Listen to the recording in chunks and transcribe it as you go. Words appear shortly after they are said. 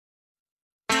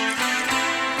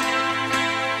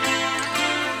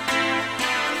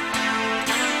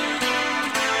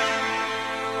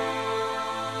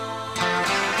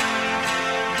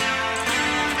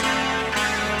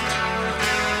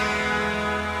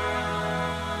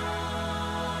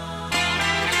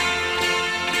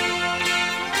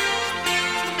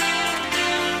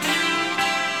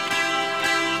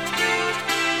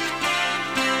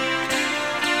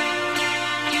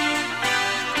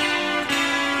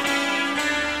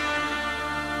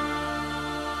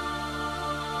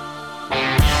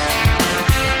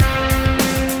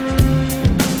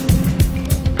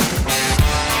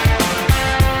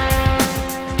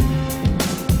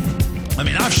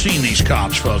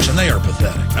cops, folks, and they are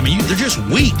pathetic. I mean, they're just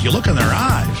weak. You look in their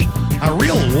eyes. A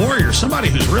real warrior, somebody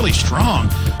who's really strong,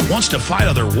 wants to fight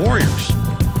other warriors.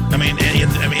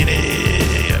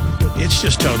 It's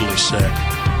just totally sick.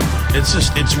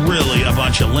 It's really a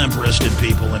bunch of limp-wristed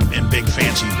people in big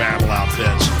fancy battle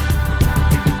outfits.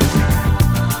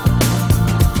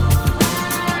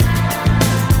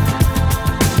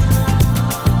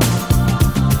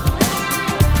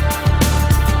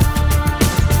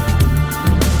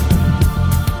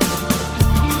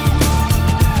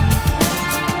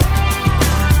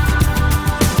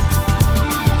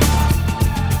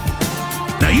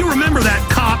 You remember that,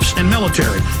 cops and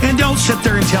military. And don't sit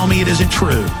there and tell me it isn't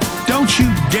true. Don't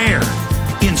you dare,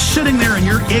 in sitting there in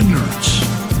your ignorance,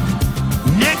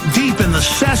 neck deep in the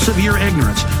cess of your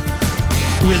ignorance,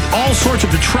 with all sorts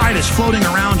of detritus floating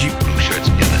around you. Blue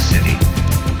shirts in the city.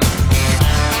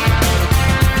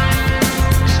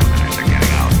 Southerners are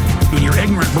getting out. In your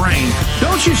ignorant brain,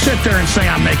 don't you sit there and say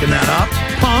I'm making that up,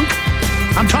 punk.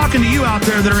 I'm talking to you out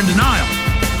there that are in denial,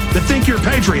 that think you're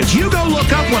patriots. You go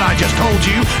look up what I just told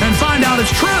you and find out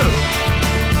it's true.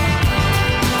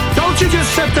 Don't you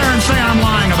just sit there and say I'm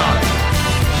lying about it.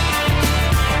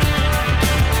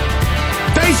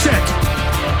 Face it.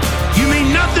 You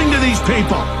mean nothing to these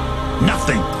people.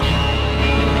 Nothing.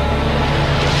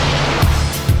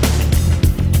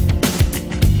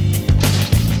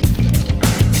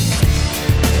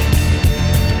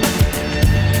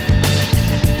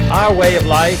 Our way of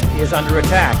life is under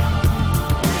attack.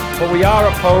 But we are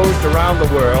opposed around the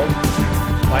world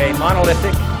by a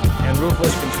monolithic and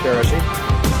ruthless conspiracy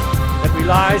that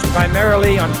relies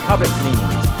primarily on covert means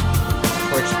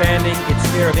for expanding its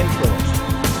sphere of influence.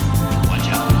 Watch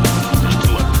out. There's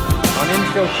two of them. On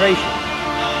infiltration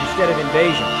instead of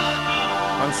invasion.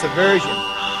 On subversion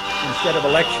instead of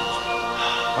elections.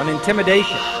 On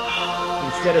intimidation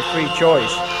instead of free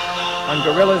choice. On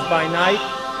guerrillas by night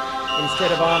instead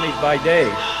of armies by day.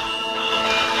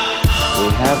 We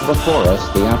have before us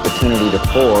the opportunity to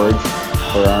forge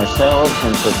for ourselves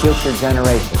and for future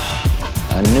generations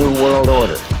a new world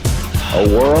order, a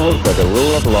world where the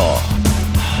rule of law,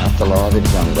 not the law of the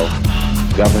jungle,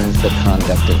 governs the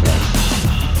conduct of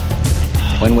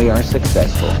nations. When we are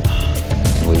successful,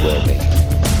 and we will be,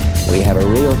 we have a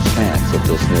real chance at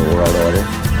this new world order,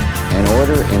 an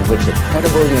order in which a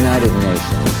credible United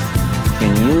Nations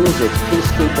can use its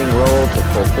peacekeeping role to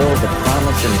fulfill the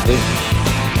promise and vision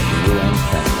UN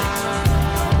standards.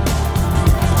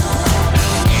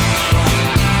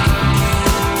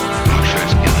 Blue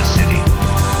shirts in the city.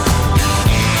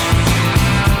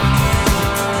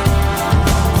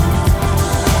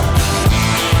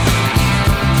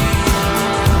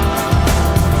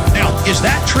 Now, is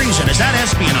that treason? Is that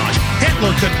espionage?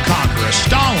 Hitler couldn't conquer us.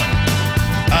 Stalin,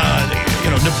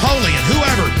 Napoleon,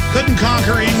 whoever, couldn't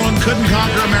conquer England, couldn't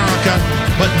conquer America.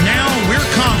 But now we're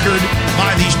conquered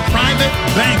by these private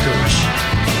bankers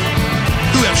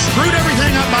who have screwed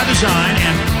everything up by design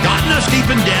and gotten us deep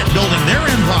in debt, building their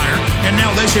empire. And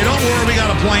now they say, don't worry, we got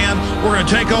a plan. We're going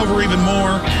to take over even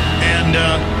more. And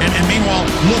meanwhile,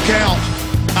 look out.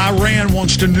 Iran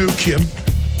wants to nuke him.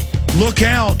 Look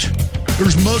out.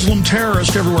 There's Muslim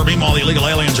terrorists everywhere. Meanwhile, the illegal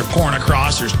aliens are pouring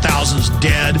across. There's thousands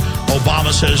dead.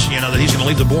 Obama says, that he's going to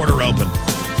leave the border open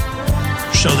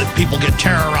so that people get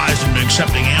terrorized into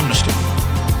accepting amnesty.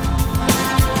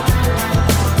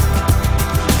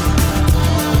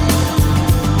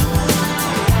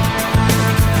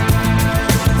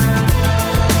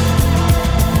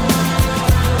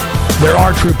 There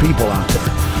are true people out there.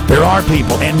 There are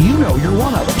people, and you're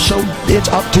one of them. So it's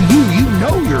up to you. You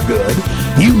know you're good.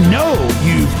 You know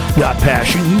you've got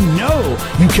passion. You know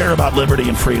you care about liberty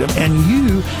and freedom, and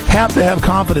you have to have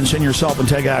confidence in yourself and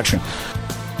take action.